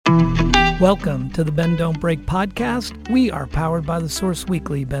Welcome to the Bend Don't Break podcast. We are powered by The Source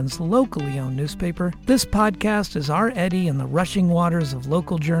Weekly, Bend's locally owned newspaper. This podcast is our eddy in the rushing waters of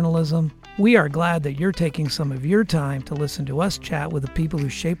local journalism. We are glad that you're taking some of your time to listen to us chat with the people who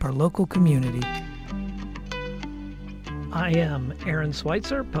shape our local community. I am Aaron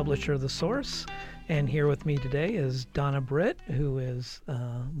Schweitzer, publisher of The Source, and here with me today is Donna Britt, who is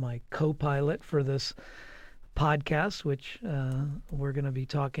my co-pilot for this podcast, which we're going to be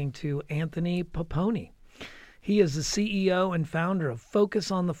talking to Anthony Poponi. He is the CEO and founder of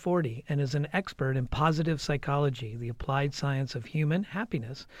Focus on the 40 and is an expert in positive psychology, the applied science of human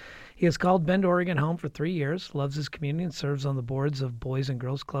happiness. He has called Bend, Oregon home for 3 years, loves his community, and serves on the boards of Boys and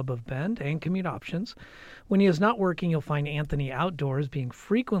Girls Club of Bend and Commute Options. When he is not working, you'll find Anthony outdoors, being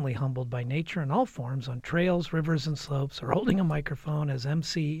frequently humbled by nature in all forms on trails, rivers, and slopes, or holding a microphone as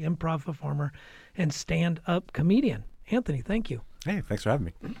MC, improv performer, and stand-up comedian. Anthony, thank you. Hey, thanks for having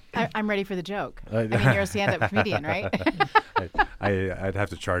me. I'm ready for the joke. I mean, you're a stand-up comedian, right? I'd have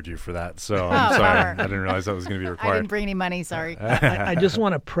to charge you for that, so I'm sorry. I didn't realize that was going to be required. I didn't bring any money, sorry. I just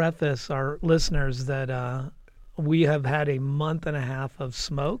want to preface our listeners that we have had a month and a half of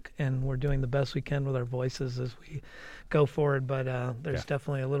smoke, and we're doing the best we can with our voices as we go forward, but there's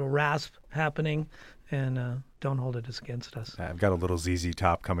definitely a little rasp happening, and don't hold it against us. I've got a little ZZ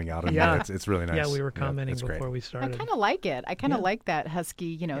Top coming out of me. It's really nice. Yeah, we were commenting before great. we started. I kind of like it. I kind of like that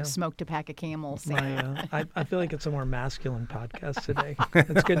husky, smoke to pack a camel sound. I feel like it's a more masculine podcast today.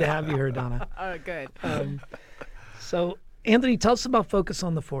 It's good to have you here, Donna. Oh, good. So, Anthony, tell us about Focus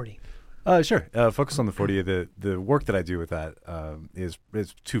on the 40. Sure. Focus on the 40. The work that I do with that is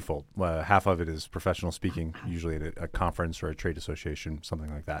twofold. Half of it is professional speaking, usually at a conference or a trade association,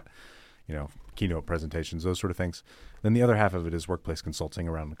 something like that. Keynote presentations, those sort of things. Then the other half of it is workplace consulting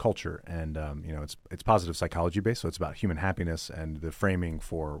around culture, and it's positive psychology based, so it's about human happiness. And the framing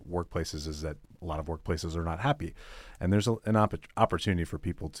for workplaces is that a lot of workplaces are not happy, and there's an opportunity for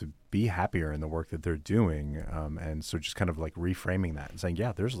people to be happier in the work that they're doing. And so just kind of like reframing that and saying,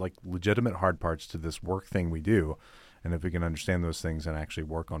 yeah, there's like legitimate hard parts to this work thing we do. And if we can understand those things and actually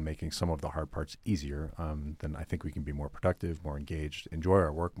work on making some of the hard parts easier, then I think we can be more productive, more engaged, enjoy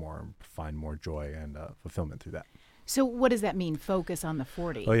our work more, and find more joy and fulfillment through that. So what does that mean, Focus on the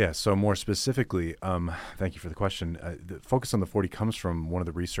 40? Oh, yeah. So more specifically, thank you for the question. The Focus on the 40 comes from one of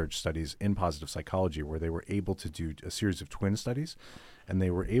the research studies in positive psychology where they were able to do a series of twin studies, and they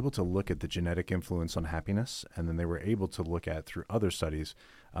were able to look at the genetic influence on happiness, and then they were able to look at, through other studies,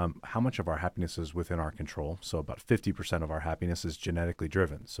 how much of our happiness is within our control. So about 50% of our happiness is genetically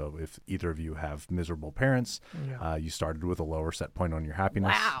driven. So if either of you have miserable parents, you started with a lower set point on your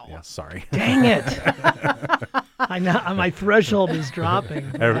happiness. Wow. Yeah, sorry. Dang it. I know my threshold is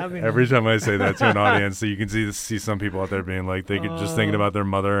dropping. Every time I say that to an audience, so you can see some people out there being like, just thinking about their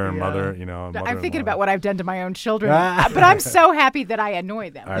mother and mother, I'm thinking about what I've done to my own children, but I'm so happy that I annoy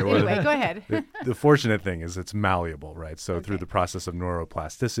them. Right, anyway, go ahead. The fortunate thing is it's malleable, right? So through the process of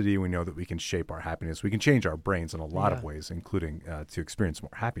neuroplasticity, we know that we can shape our happiness. We can change our brains in a lot of ways, including to experience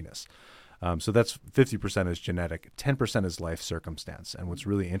more happiness. So that's 50% is genetic, 10% is life circumstance. And what's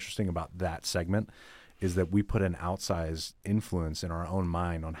really interesting about that segment is that we put an outsized influence in our own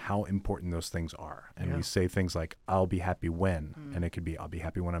mind on how important those things are. And we say things like, I'll be happy when, and it could be, I'll be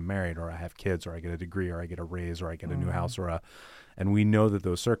happy when I'm married, or I have kids, or I get a degree, or I get a raise, or I get a new house, and we know that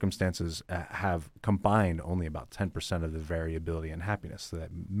those circumstances have combined only about 10% of the variability in happiness, so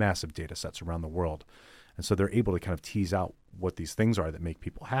that massive data sets around the world. And so they're able to kind of tease out what these things are that make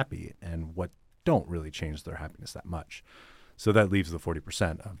people happy and what don't really change their happiness that much. So that leaves the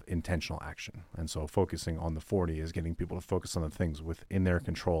 40% of intentional action. And so focusing on the 40 is getting people to focus on the things within their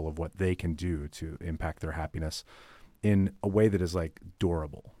control of what they can do to impact their happiness in a way that is like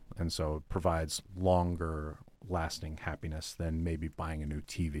durable. And so it provides longer lasting happiness than maybe buying a new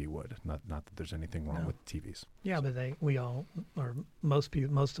TV would. Not that there's anything wrong with TVs. Yeah, but we all, or most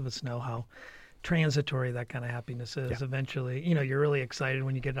of us know how transitory that kind of happiness is. Yeah. Eventually, you're really excited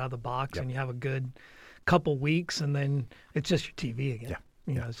when you get out of the box and you have a good couple weeks, and then it's just your TV again.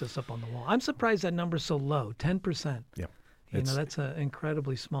 It's just up on the wall. I'm surprised that number's so low, 10%. Yeah, that's an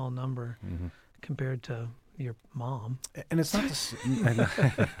incredibly small number compared to your mom. And it's not just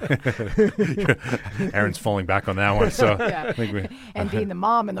Aaron's falling back on that one. So I think and being the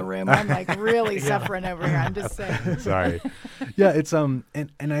mom in the room, I'm like really suffering over here. I'm just saying. Sorry. Yeah, it's and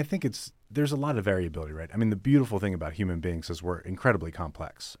I think there's a lot of variability, right? I mean, the beautiful thing about human beings is we're incredibly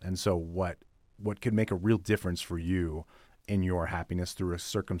complex, and so what could make a real difference for you in your happiness through a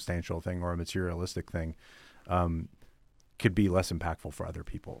circumstantial thing or a materialistic thing could be less impactful for other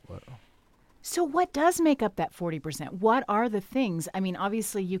people. So what does make up that 40%? What are the things? I mean,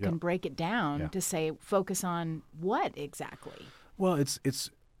 obviously you can break it down to say focus on what exactly? Well, it's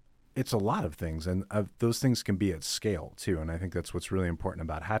a lot of things, and those things can be at scale too. And I think that's what's really important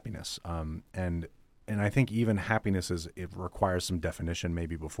about happiness. And I think even happiness it requires some definition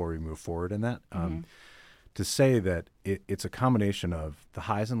maybe before we move forward in that. To say that it's a combination of the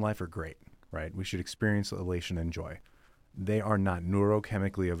highs in life are great, right? We should experience elation and joy. They are not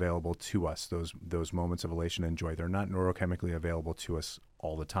neurochemically available to us, those moments of elation and joy. They're not neurochemically available to us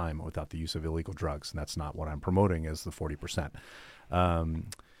all the time without the use of illegal drugs. And that's not what I'm promoting as the 40%.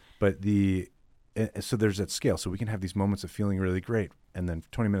 So there's that scale. So we can have these moments of feeling really great. And then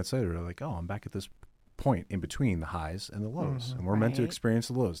 20 minutes later, we're like, oh, I'm back at this point in between the highs and the lows. And we're meant to experience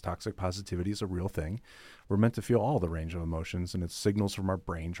the lows. Toxic positivity is a real thing. We're meant to feel all the range of emotions, and it's signals from our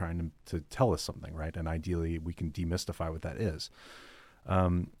brain trying to tell us something, right? And ideally, we can demystify what that is.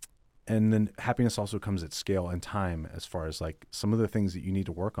 And then happiness also comes at scale and time, as far as like some of the things that you need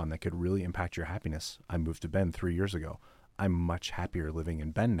to work on that could really impact your happiness. I moved to Bend 3 years ago. I'm much happier living in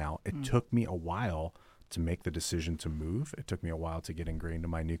Bend now. It took me a while to make the decision to move. It took me a while to get ingrained in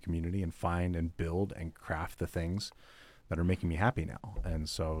my new community and find and build and craft the things that are making me happy now. And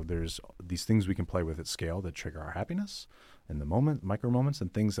so there's these things we can play with at scale that trigger our happiness in the moment, micro moments,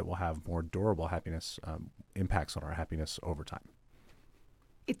 and things that will have more durable happiness impacts on our happiness over time.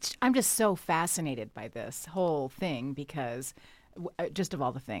 I'm just so fascinated by this whole thing because just of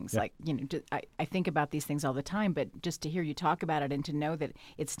all the things, like, I think about these things all the time, but just to hear you talk about it and to know that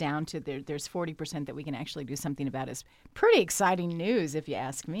it's down to there's 40% that we can actually do something about is pretty exciting news, if you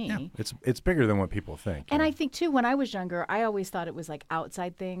ask me. Yeah, it's bigger than what people think. And I think, too, when I was younger, I always thought it was like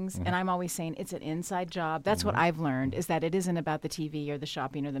outside things, and I'm always saying it's an inside job. That's what I've learned, is that it isn't about the TV or the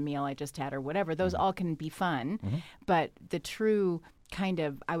shopping or the meal I just had or whatever. Those all can be fun, but the true kind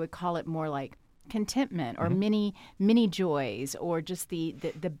of, I would call it more like contentment or mini joys or just the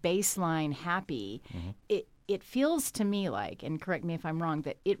baseline happy. It feels to me like, and correct me if I'm wrong,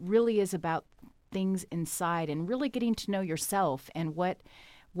 that it really is about things inside and really getting to know yourself and what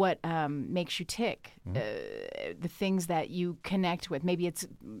makes you tick, the things that you connect with. Maybe it's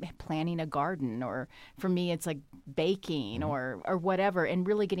planting a garden, or for me it's like baking or whatever, and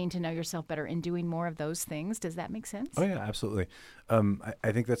really getting to know yourself better and doing more of those things. Does that make sense? Oh, yeah, absolutely.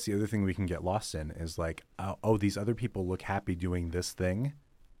 I think that's the other thing we can get lost in is like, these other people look happy doing this thing.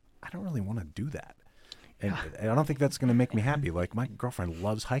 I don't really want to do that. And I don't think that's going to make me happy. Like, my girlfriend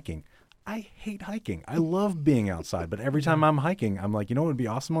loves hiking. I hate hiking. I love being outside, but every time I'm hiking, I'm like, you know what would be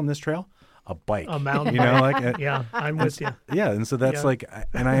awesome on this trail? A bike. A mountain bike. Yeah, I'm with you. Yeah, and so that's like,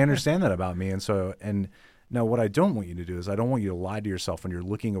 and I understand that about me. And now what I don't want you to do is I don't want you to lie to yourself when you're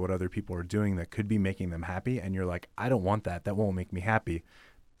looking at what other people are doing that could be making them happy, and you're like, I don't want that. That won't make me happy.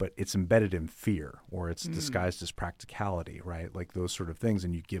 But it's embedded in fear, or it's disguised as practicality, right? Like those sort of things.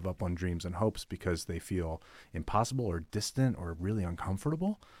 And you give up on dreams and hopes because they feel impossible or distant or really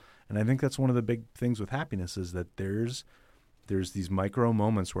uncomfortable. And I think that's one of the big things with happiness is that there's these micro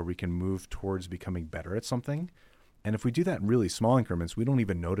moments where we can move towards becoming better at something. And if we do that in really small increments, we don't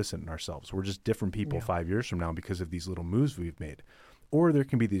even notice it in ourselves. We're just different people 5 years from now because of these little moves we've made. Or there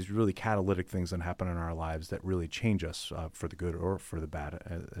can be these really catalytic things that happen in our lives that really change us for the good or for the bad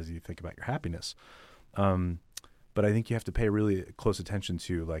as you think about your happiness. But I think you have to pay really close attention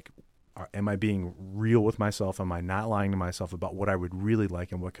to, like, am I being real with myself? Am I not lying to myself about what I would really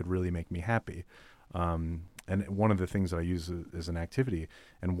like and what could really make me happy? And one of the things that I use as an activity,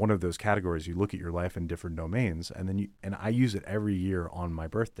 and one of those categories, you look at your life in different domains, and I use it every year on my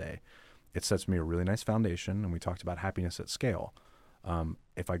birthday. It sets me a really nice foundation, and we talked about happiness at scale.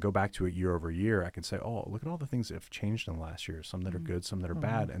 If I go back to it year over year, I can say, oh, look at all the things that have changed in the last year, some that are good, some that are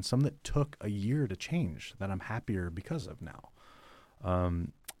bad, and some that took a year to change that I'm happier because of now.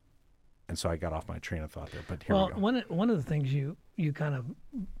 And so I got off my train of thought there, but here we go. One of the things you kind of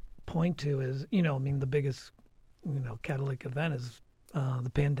point to is, the biggest, catalytic event is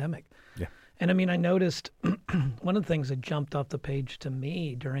the pandemic. Yeah. And I noticed one of the things that jumped off the page to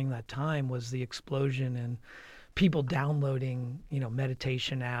me during that time was the explosion in people downloading,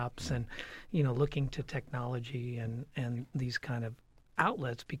 meditation apps and, looking to technology and these kind of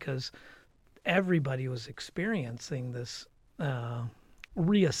outlets, because everybody was experiencing this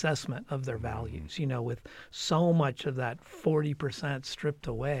reassessment of their values, with so much of that 40% stripped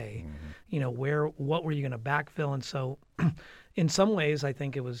away, what were you going to backfill? And so in some ways, I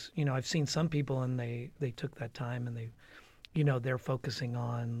think it was, I've seen some people and they took that time and they're focusing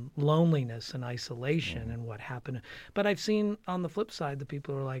on loneliness and isolation and what happened. But I've seen on the flip side, the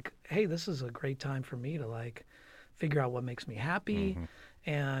people are like, hey, this is a great time for me to like figure out what makes me happy.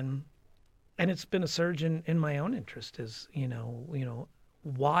 And and it's been a surge in my own interest is,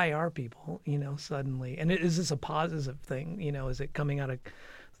 why are people, suddenly, and is this a positive thing? Is it coming out of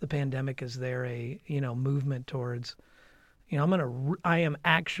the pandemic? Is there a, movement towards, I am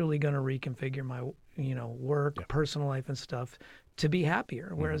actually going to reconfigure my, work, personal life and stuff to be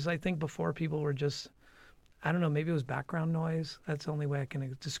happier. Whereas I think before people were just, I don't know, maybe it was background noise. That's the only way I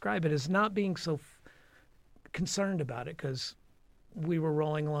can describe it, is not being so concerned about it because we were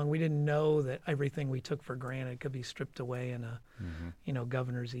rolling along. We didn't know that everything we took for granted could be stripped away in a,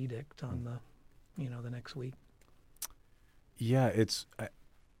 governor's edict on the next week. Yeah,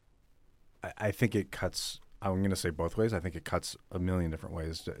 I think it cuts, I'm going to say both ways. I think it cuts a million different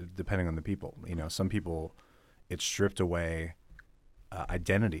ways depending on the people. Some people, it's stripped away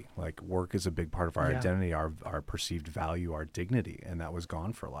identity. Like work is a big part of our identity, our perceived value, our dignity, and that was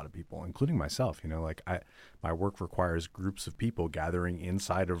gone for a lot of people, including myself. My work requires groups of people gathering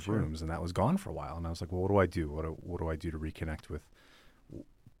inside of rooms, and that was gone for a while. And I was like, well, what do I do? What do I do to reconnect with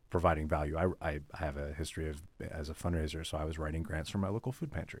providing value? I have a history of as a fundraiser, so I was writing grants for my local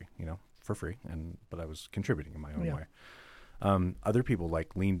food pantry, for free, but I was contributing in my own way. Other people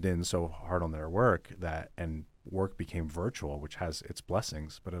leaned in so hard on their work and work became virtual, which has its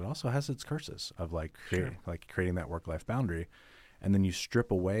blessings, but it also has its curses of creating that work-life boundary. And then you strip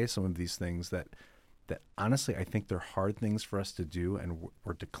away some of these things that honestly, I think they're hard things for us to do. And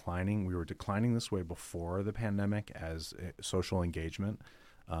we're declining. We were declining this way before the pandemic as social engagement.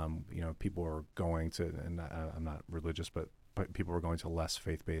 People were going to, and I'm not religious, but people were going to less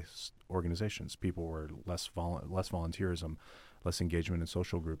faith-based organizations. People were less volunteerism, less engagement in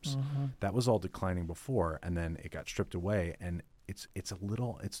social groups. That was all declining before, and then it got stripped away. And it's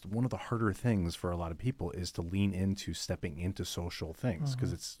one of the harder things for a lot of people is to lean into stepping into social things,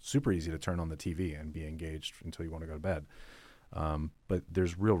 because it's super easy to turn on the TV and be engaged until you want to go to bed. But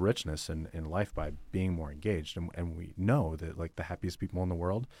there's real richness in life by being more engaged. And we know that the happiest people in the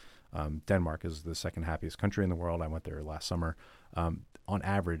world, Denmark is the second happiest country in the world. I went there last summer. On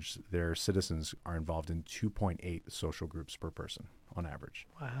average, their citizens are involved in 2.8 social groups per person on average.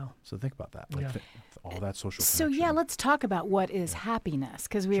 Wow. So think about that. All that social So connection. let's talk about what is happiness,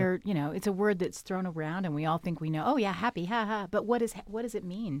 because we're, it's a word that's thrown around and we all think we know, oh yeah, happy, ha ha. But what does it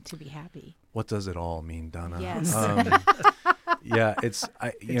mean to be happy? What does it all mean, Donna? Yes. It's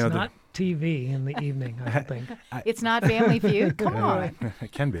not TV in the evening, I think. It's not Family Feud? Come on.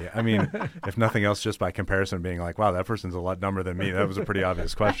 It can be. I mean, if nothing else, just by comparison, being like, wow, that person's a lot dumber than me. That was a pretty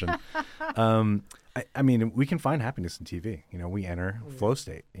obvious question. I mean, we can find happiness in TV. We enter flow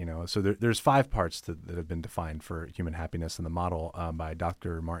state. So there's 5 parts that have been defined for human happiness, and the model by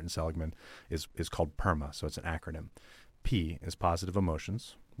Dr. Martin Seligman is called PERMA. So it's an acronym. P is positive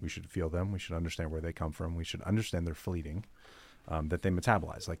emotions. We should feel them. We should understand where they come from. We should understand they're fleeting. That they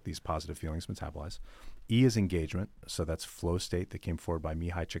metabolize, like these positive feelings metabolize. E is engagement, so that's flow state that came forward by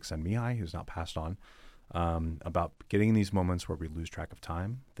Mihai Csikszentmihalyi, who's now passed on, about getting in these moments where we lose track of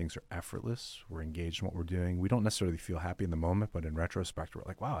time. Things are effortless. We're engaged in what we're doing. We don't necessarily feel happy in the moment, but in retrospect, we're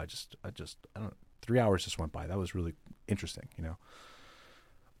like, wow, I don't 3 hours just went by. That was really interesting,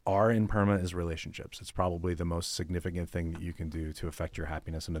 R in PERMA is relationships. It's probably the most significant thing that you can do to affect your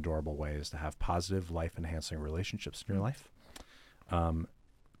happiness in adorable ways, to have positive, life-enhancing relationships in your life.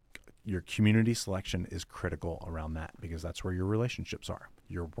 Your community selection is critical around that, because that's where your relationships are.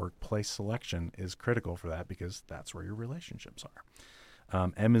 Your workplace selection is critical for that, because that's where your relationships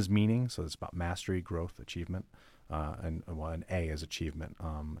are. M is meaning, so it's about mastery, growth, achievement, and A is achievement.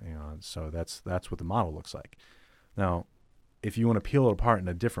 So that's what the model looks like. Now, if you want to peel it apart in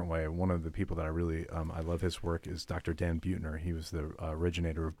a different way, one of the people that I really I love his work is Dr. Dan Buettner. He was the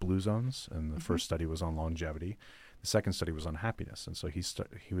originator of Blue Zones, and the first study was on longevity. The second study was on happiness, and so he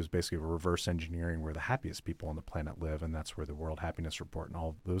was basically reverse engineering where the happiest people on the planet live, and that's where the World Happiness Report and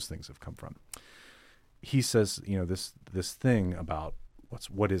all those things have come from. He says, this thing about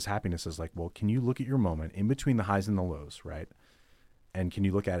what is happiness is like, well, can you look at your moment in between the highs and the lows, right? And can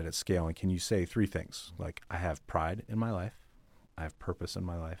you look at it at scale, and can you say 3 things, like, I have pride in my life, I have purpose in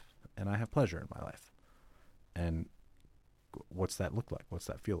my life, and I have pleasure in my life. And what's that look like? What's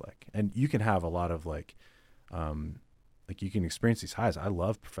that feel like? And you can have a lot of you can experience these highs. I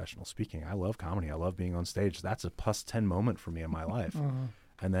love professional speaking. I love comedy. I love being on stage. That's a plus 10 moment for me in my life.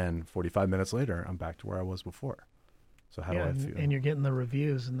 And then 45 minutes later, I'm back to where I was before. So how do I feel? And you're getting the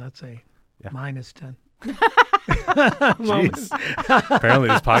reviews, and that's a minus 10. Jeez. Apparently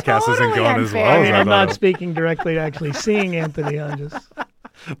this podcast isn't going as well as I thought. I'm not speaking directly to actually seeing Anthony. I'm just...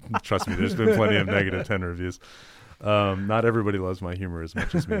 Trust me, there's been plenty of negative 10 reviews. Not everybody loves my humor as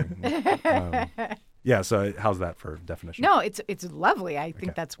much as me. Yeah. So how's that for definition? No, it's lovely. I think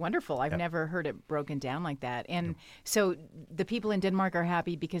Okay. that's wonderful. I've Yep. never heard it broken down like that. And so the people in Denmark are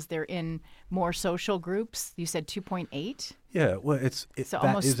happy because they're in more social groups. You said 2.8? Yeah, well, So that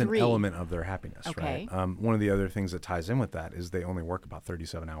almost is an 3. element of their happiness, Okay. right? One of the other things that ties in with that is they only work about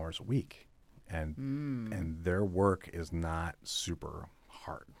 37 hours a week, and their work is not super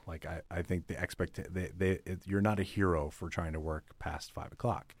hard. Like I think you're not a hero for trying to work past 5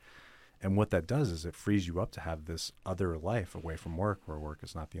 o'clock, and what that does is it frees you up to have this other life away from work, where work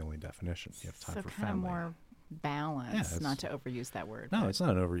is not the only definition. You have time So for kind family. of more balance, Yeah, not to overuse that word. No, but- it's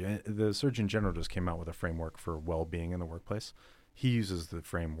not an over. The Surgeon General just came out with a framework for well-being in the workplace. He uses the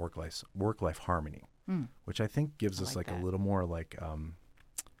frame work-life harmony, which I think gives us like like that. a little more like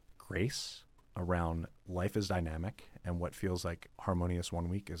grace around life is dynamic, and what feels like harmonious one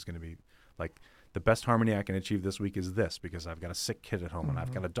week is going to be like the best harmony I can achieve this week is this, because I've got a sick kid at home and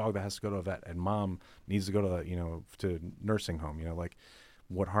I've got a dog that has to go to a vet and mom needs to go to nursing home. Like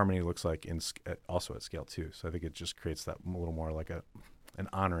what harmony looks like also at scale too. So I think it just creates that a little more like an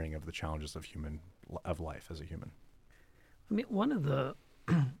honoring of the challenges of life as a human. I mean, one of the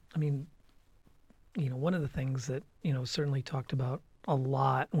things that, certainly talked about a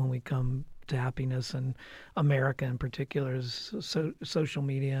lot when we come to happiness in America in particular is social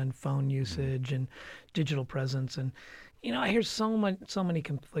media and phone usage and digital presence. And, I hear so many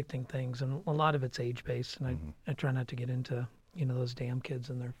conflicting things, and a lot of it's age-based, and I try not to get into, those damn kids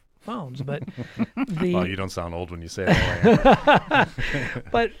and their phones, but Well, you don't sound old when you say it that way.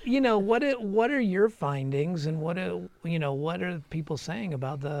 But what are your findings, and what are people saying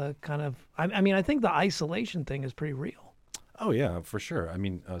about the kind of? I think the isolation thing is pretty real. Oh yeah, for sure. I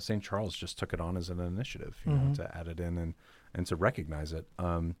mean, St. Charles just took it on as an initiative, to add it in and to recognize it.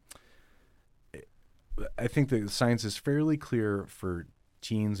 I think the science is fairly clear for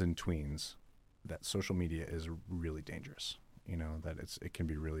teens and tweens that social media is really dangerous. That it can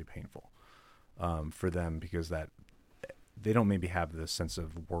be really painful for them, because that they don't maybe have the sense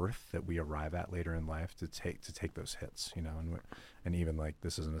of worth that we arrive at later in life to take those hits. And even like,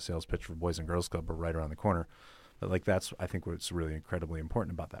 this isn't a sales pitch for Boys and Girls Club, but right around the corner. But like, that's, I think, what's really incredibly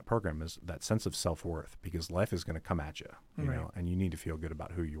important about that program is that sense of self-worth, because life is going to come at you, Right. and you need to feel good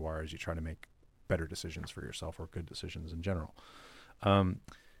about who you are as you try to make better decisions for yourself, or good decisions in general.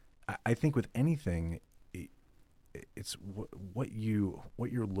 I think with anything, it's what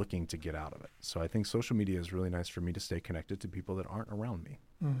you're looking to get out of it. So I think social media is really nice for me to stay connected to people that aren't around me,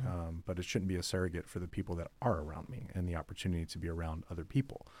 but it shouldn't be a surrogate for the people that are around me and the opportunity to be around other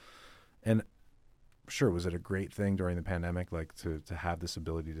people. And sure, was it a great thing during the pandemic, like to have this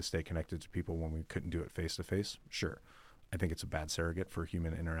ability to stay connected to people when we couldn't do it face to face? Sure. I think it's a bad surrogate for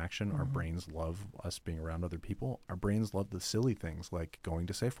human interaction. Our brains love us being around other people. Our brains love the silly things like going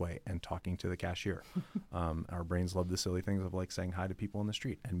to Safeway and talking to the cashier. Our brains love the silly things of like saying hi to people in the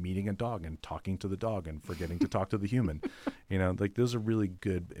street and meeting a dog and talking to the dog and forgetting to talk to the human. Like those are really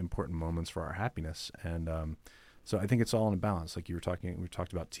good, important moments for our happiness. And so I think it's all in a balance. Like we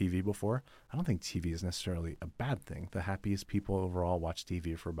talked about TV before. I don't think TV is necessarily a bad thing. The happiest people overall watch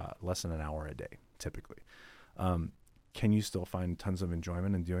TV for about less than an hour a day, typically. Can you still find tons of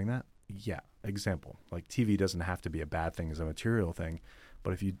enjoyment in doing that? Yeah. Example, like TV doesn't have to be a bad thing as a material thing,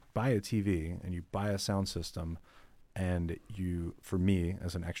 but if you buy a TV and you buy a sound system, and for me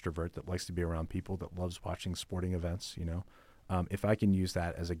as an extrovert that likes to be around people, that loves watching sporting events, if I can use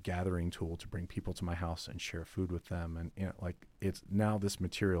that as a gathering tool to bring people to my house and share food with them, and it's now this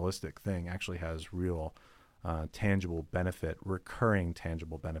materialistic thing actually has real tangible benefit, recurring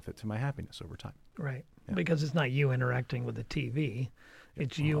tangible benefit to my happiness over time. Right. Yeah. Because it's not you interacting with the TV.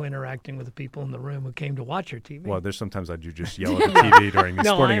 It's you interacting with the people in the room who came to watch your TV. Well, there's sometimes I do just yell at the TV during these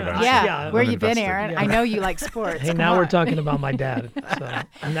No, sporting I- events. Yeah. Where I'm you been, invested. Aaron? Yeah. I know you like sports. Hey, Come now we're on. talking about my dad. So,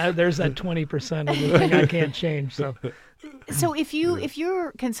 and now there's that 20% of the thing I can't change. So, So if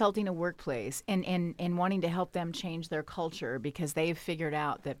you're consulting a workplace and wanting to help them change their culture because they've figured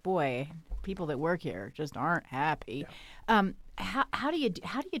out that, boy, people that work here just aren't happy, how do you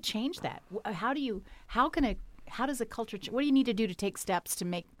change that? How does a culture? What do you need to do to take steps to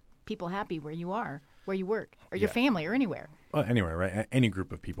make people happy where you are, where you work, or your family, or anywhere? Well, anywhere, right? Any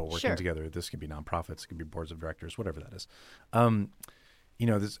group of people working Sure. together. This could be nonprofits, it could be boards of directors, whatever that is.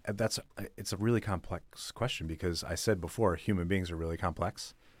 It's a really complex question, because I said before, human beings are really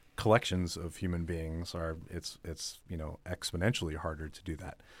complex. Collections of human beings it's exponentially harder to do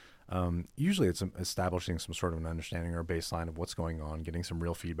that. Usually it's establishing some sort of an understanding or a baseline of what's going on, getting some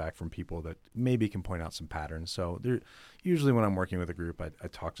real feedback from people that maybe can point out some patterns. So usually when I'm working with a group, I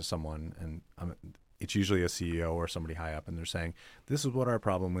talk to someone, and it's usually a CEO or somebody high up, and they're saying, this is what our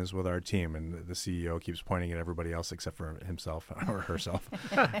problem is with our team. And the CEO keeps pointing at everybody else except for himself or herself.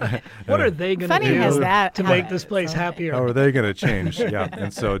 What are they going to do to make this place happier? How are they going to change? Yeah.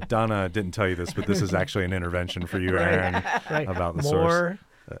 And so Donna didn't tell you this, but this is actually an intervention for you, Aaron, about the source.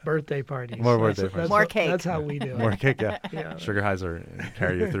 Birthday parties. More birthday parties. More cake. That's how we do it. More cake, yeah. Sugar highs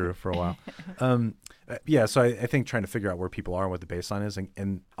carry you through for a while. So I think trying to figure out where people are and what the baseline is,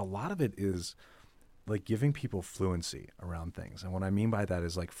 and a lot of it is like giving people fluency around things. And what I mean by that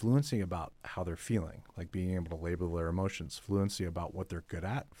is like fluency about how they're feeling, like being able to label their emotions, fluency about what they're good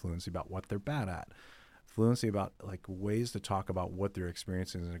at, fluency about what they're bad at, fluency about like ways to talk about what they're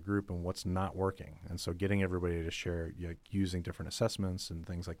experiencing in a group and what's not working. And so getting everybody to share, using different assessments and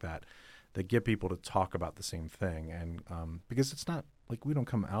things like that get people to talk about the same thing. And because it's not like we don't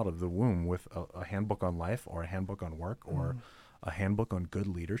come out of the womb with a handbook on life or a handbook on work or a handbook on good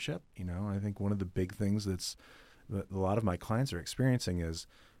leadership. I think one of the big things that a lot of my clients are experiencing is,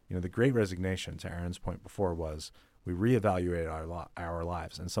 the Great Resignation, to Aaron's point before, was we reevaluated our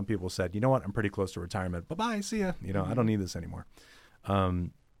lives. And some people said, you know what, I'm pretty close to retirement. Bye-bye, see ya. I don't need this anymore.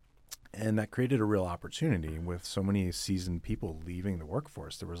 And that created a real opportunity with so many seasoned people leaving the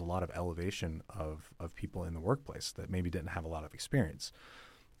workforce. There was a lot of elevation of people in the workplace that maybe didn't have a lot of experience.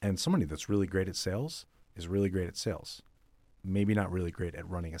 And somebody that's really great at sales is really great at sales. Maybe not really great at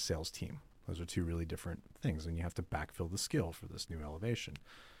running a sales team. Those are two really different things. And you have to backfill the skill for this new elevation.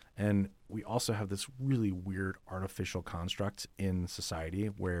 And we also have this really weird artificial construct in society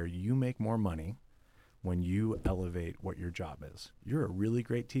where you make more money when you elevate what your job is. You're a really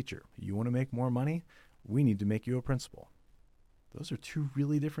great teacher. You want to make more money? We need to make you a principal. Those are two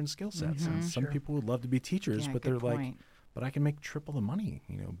really different skill sets. And some people would love to be teachers, but they're like, but I can make triple the money,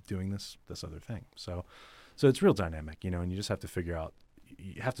 doing this other thing. So it's real dynamic, and you just have to figure out,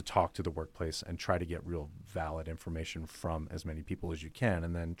 you have to talk to the workplace and try to get real valid information from as many people as you can,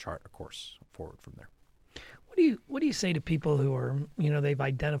 and then chart a course forward from there. What do you say to people who are, they've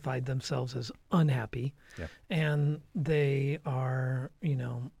identified themselves as unhappy, and they are,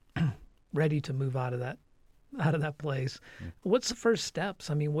 ready to move out of that place? What's the first steps?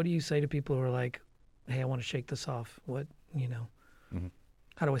 I mean, what do you say to people who are like, hey, I want to shake this off? What,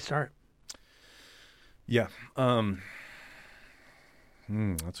 how do I start? Yeah.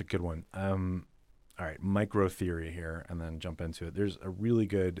 That's a good one. All right, micro theory here, and then jump into it. There's a really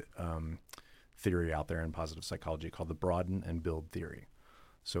good theory out there in positive psychology called the broaden and build theory.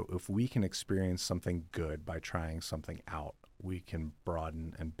 So if we can experience something good by trying something out, we can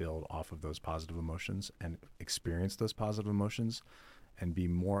broaden and build off of those positive emotions and experience those positive emotions and be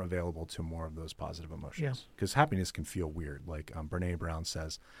more available to more of those positive emotions. Because happiness can feel weird. Like Brene Brown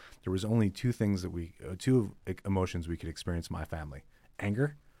says, there was only two emotions we could experience in my family: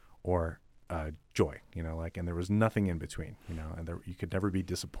 anger or joy, and there was nothing in between, and you could never be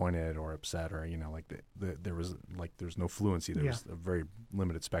disappointed or upset or, there's no fluency. There was a very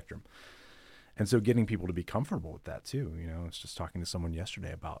limited spectrum. And so getting people to be comfortable with that too, I was just talking to someone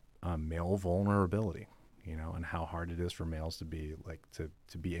yesterday about male vulnerability, and how hard it is for males to be like,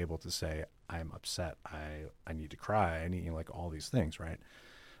 to be able to say, I'm upset, I need to cry, I need, all these things. Right.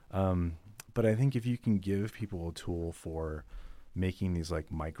 But I think if you can give people a tool for making these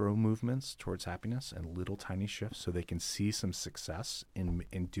like micro movements towards happiness and little tiny shifts so they can see some success in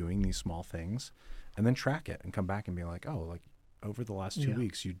doing these small things, and then track it and come back and be like, oh, like over the last 2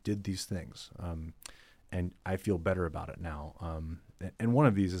 weeks, you did these things. And I feel better about it now. And one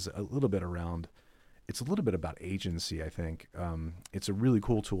of these is a little bit about agency, I think. It's a really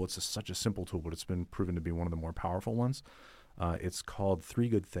cool tool. It's such a simple tool, but it's been proven to be one of the more powerful ones. It's called 3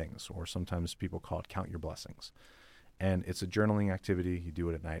 Good Things, or sometimes people call it Count Your Blessings. And it's a journaling activity. You do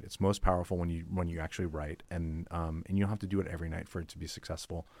it at night. It's most powerful when you actually write, and you don't have to do it every night for it to be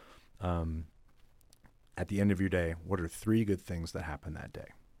successful. At the end of your day, what are 3 good things that happened that day?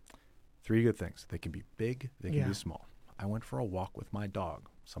 3 good things. They can be big. They can be small. I went for a walk with my dog.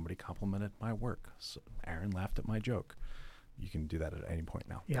 Somebody complimented my work. So Aaron laughed at my joke. You can do that at any point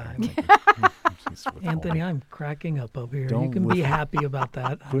now. Yeah. Anthony, I'm cracking up over here. You can be happy about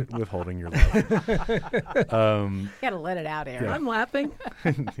that. Quit withholding your love. You got to let it out, Aaron. I'm laughing.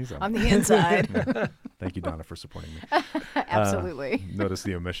 On the inside. Thank you, Donna, for supporting me. Absolutely. Notice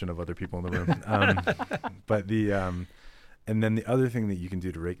the omission of other people in the room. And then the other thing that you can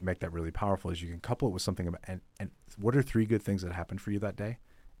do to make that really powerful is you can couple it with something about, and what are 3 good things that happened for you that day?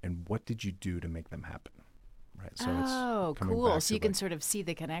 And what did you do to make them happen? Right. So it's cool. So you can sort of see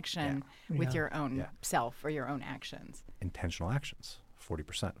the connection with your own self or your own actions. Intentional actions,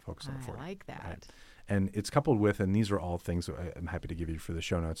 40%, focus on the 40%. I like that. Right? And it's coupled with, and these are all things that I'm happy to give you for the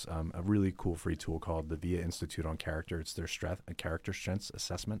show notes, a really cool free tool called the VIA Institute on Character. It's their character strengths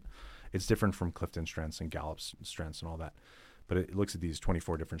assessment. It's different from Clifton strengths and Gallup's strengths and all that. But it looks at these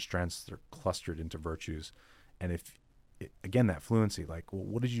 24 different strengths. They're clustered into virtues. And again, that fluency, like, well,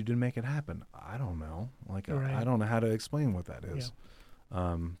 what did you do to make it happen? I don't know. Like, Right. I don't know how to explain what that is.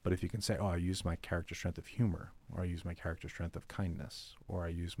 But if you can say, oh, I use my character strength of humor, or I use my character strength of kindness, or I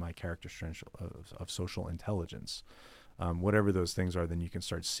use my character strength of social intelligence, whatever those things are, then you can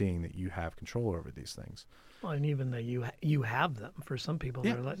start seeing that you have control over these things. Well, and even that you have them. For some people,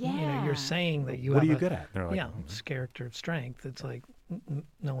 Yeah. they're like, Yeah. you're saying that you What have are you good at? They're like, it's character of strength. It's like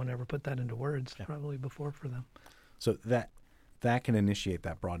no one ever put that into words probably before for them. So that can initiate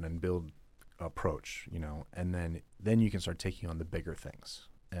that broaden and build approach, and then you can start taking on the bigger things,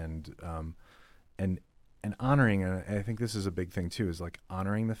 and honoring. And I think this is a big thing too, is like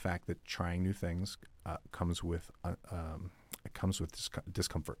honoring the fact that trying new things comes with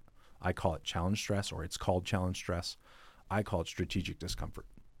discomfort. I call it challenge stress, or it's called challenge stress. I call it strategic discomfort.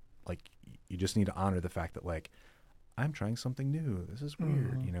 Like, you just need to honor the fact that, like, I'm trying something new. This is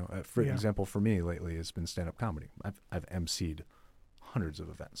weird. For example, for me lately, it's been stand-up comedy. I've emceed hundreds of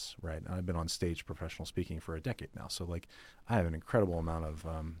events, right? And I've been on stage professional speaking for a decade now. So, like, I have an incredible amount of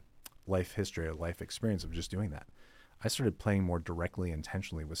life history, or life experience of just doing that. I started playing more directly,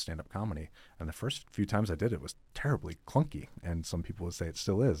 intentionally with stand-up comedy. And the first few times I did it was terribly clunky. And some people would say it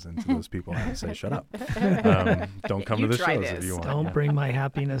still is. And to those people, I would say, shut up. Don't come to the shows if you want. Don't bring my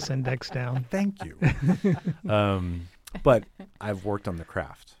happiness index down. Thank you. But I've worked on the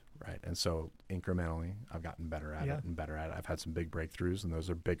craft, right? And so incrementally, I've gotten better at it and better at it. I've had some big breakthroughs, and those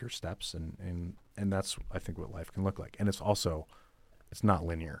are bigger steps. And that's, I think, what life can look like. And it's not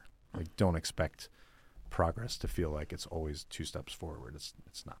linear. Like, don't expect progress to feel like it's always 2 steps forward. It's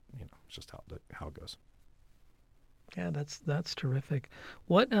not. It's just how it goes. Yeah, that's terrific.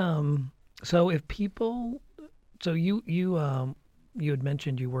 What so if people, so you had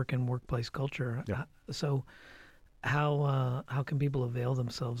mentioned you work in workplace culture. Yep. So how can people avail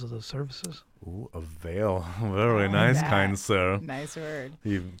themselves of those services? Ooh, avail. Very nice, kind sir. Nice word.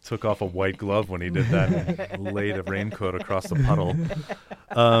 He took off a white glove when he did that and laid a raincoat across the puddle.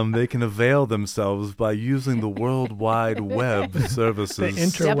 They can avail themselves by using the World Wide Web services. The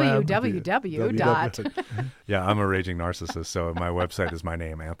interweb. www. Yeah, I'm a raging narcissist, so my website is my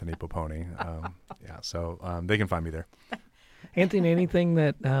name, Anthony Poponi. So they can find me there. Anthony, anything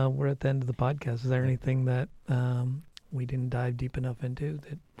that we're at the end of the podcast, is there anything that we didn't dive deep enough into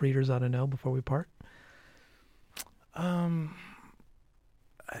that readers ought to know before we part? One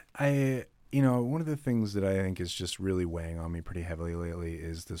of the things that I think is just really weighing on me pretty heavily lately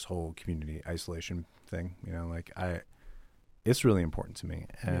is this whole community isolation thing. It's really important to me,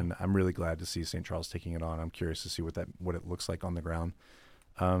 and I'm really glad to see St. Charles taking it on. I'm curious to see what it looks like on the ground.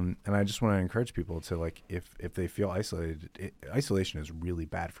 And I just want to encourage people to, like, if they feel isolated, isolation is really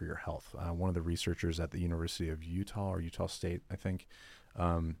bad for your health. One of the researchers at the University of Utah, or Utah State, I think,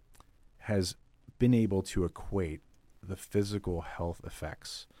 has been able to equate the physical health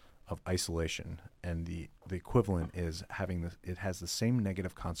effects of isolation, and the equivalent is it has the same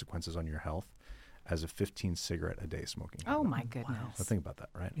negative consequences on your health as a 15 cigarette a day smoking. Oh my goodness. So think about that,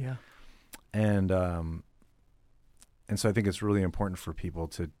 right? Yeah. And so I think it's really important for people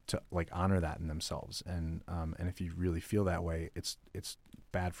to like honor that in themselves. And if you really feel that way, it's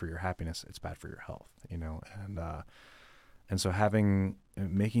bad for your happiness. It's bad for your health, and so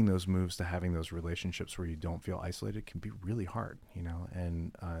making those moves to having those relationships where you don't feel isolated can be really hard,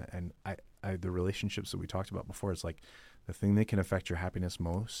 and the relationships that we talked about before, it's like the thing that can affect your happiness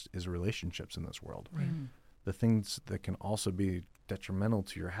most is relationships in this world. Right. The things that can also be detrimental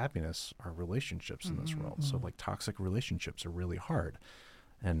to your happiness are relationships in this world. So, like, toxic relationships are really hard.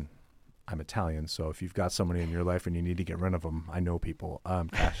 And I'm Italian, so if you've got somebody in your life and you need to get rid of them, I know people.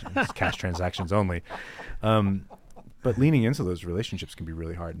 Cash transactions only. But leaning into those relationships can be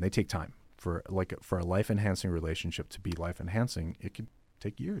really hard, and they take time. For a life-enhancing relationship to be life-enhancing, it could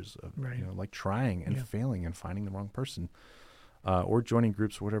take years of like trying and failing and finding the wrong person. Or joining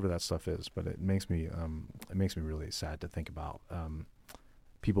groups, whatever that stuff is. But it makes me really sad to think about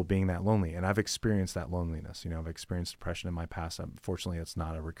people being that lonely. And I've experienced that loneliness. I've experienced depression in my past. Fortunately, it's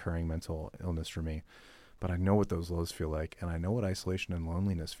not a recurring mental illness for me. But I know what those lows feel like, and I know what isolation and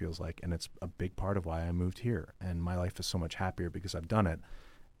loneliness feels like. And it's a big part of why I moved here. And my life is so much happier because I've done it.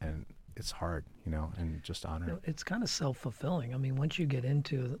 And it's hard, and just honor it. It's kind of self-fulfilling. I mean, once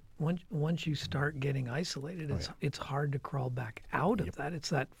you start getting isolated, it's hard to crawl back out of that. It's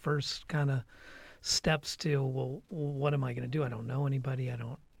that first kind of steps to, well, what am I going to do? I don't know anybody. I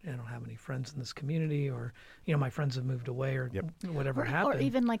don't, I don't have any friends in this community, or my friends have moved away, or Yep. whatever happened. Or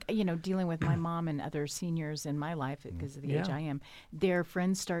even like, dealing with my mom and other seniors in my life because of the age Yeah. I am, their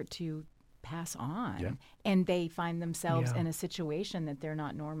friends start to pass on, Yeah. and they find themselves Yeah. in a situation that they're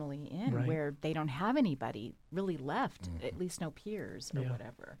not normally in, Right. where they don't have anybody really left, at least no peers or Yeah.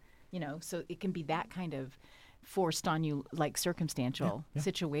 whatever. So it can be that kind of forced on you, like circumstantial,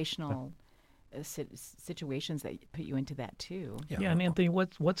 situational situations that put you into that too. Yeah, and Anthony,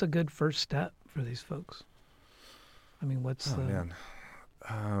 what's a good first step for these folks? I mean, what's the... Man.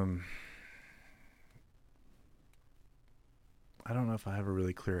 I don't know if I have a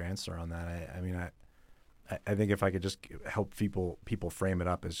really clear answer on that. I think if I could just help people frame it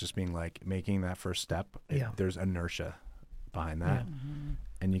up as just being like making that first step, there's inertia behind that,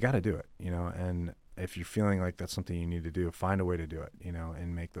 and you got to do it, and if you're feeling like that's something you need to do, find a way to do it,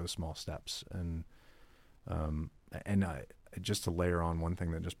 and make those small steps. And just to layer on one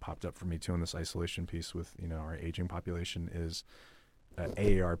thing that just popped up for me too in this isolation piece with, our aging population is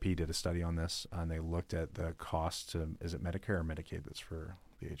AARP did a study on this, and they looked at the cost to, is it Medicare or Medicaid that's for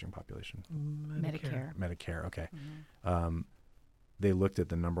the aging population? Medicare, okay. They looked at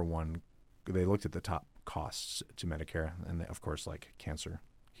they looked at the top costs to Medicare, and they, of course, like cancer,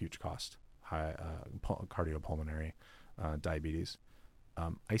 huge cost, high cardiopulmonary, diabetes,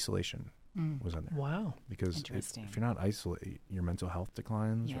 isolation was in there. Wow. Because if you're not isolated, your mental health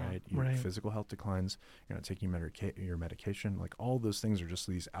declines, right? Your physical health declines. You're not taking your medication. Like all those things are just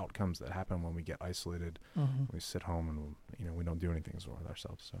these outcomes that happen when we get isolated. We sit home and we don't do anything with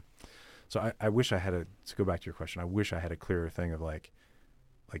ourselves. So I wish I had to go back to your question. I wish I had a clearer thing of like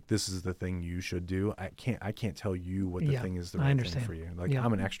this is the thing you should do. I can't tell you what the thing is the right thing for you. Like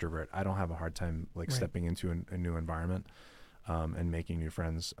I'm an extrovert. I don't have a hard time stepping into a new environment. And making new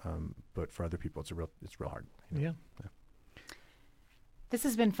friends, but for other people, it's real hard. Yeah. This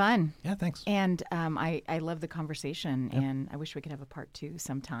has been fun. Yeah, thanks. And I love the conversation, and I wish we could have a part 2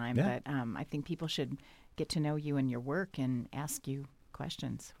 sometime. Yeah. But I think people should get to know you and your work and ask you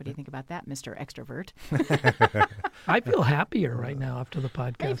questions. What do you think about that, Mr. Extrovert? I feel happier right now after the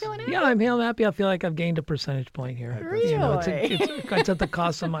podcast. Are you feeling happy? Yeah, I'm feeling happy. I feel like I've gained a percentage point here. Really? It's at the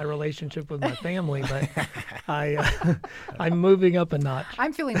cost of my relationship with my family, but I'm moving up a notch.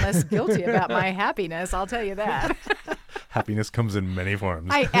 I'm feeling less guilty about my happiness, I'll tell you that. Happiness comes in many forms.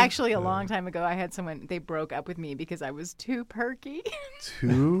 I actually, a long time ago, I had someone, they broke up with me because I was too perky.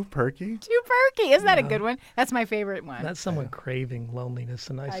 Too perky? Too perky. Isn't that a good one? That's my favorite one. That's someone craving loneliness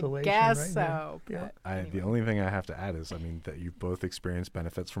and isolation. I guess right so. There. But anyway. The only thing I have to add is, that you both experience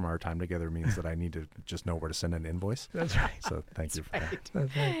benefits from our time together means that I need to just know where to send an invoice. That's right. So thank you for that.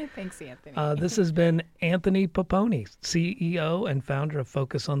 That's right. Thanks, Anthony. This has been Anthony Poponi, CEO and founder of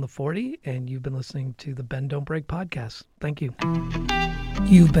Focus on the 40, and you've been listening to the Bend Don't Break podcast. Thank you.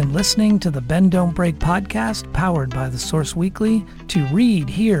 You've been listening to the Bend Don't Break podcast, powered by The Source Weekly. To read,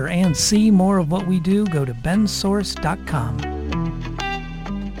 hear, and see more of what we do, go to bensource.com.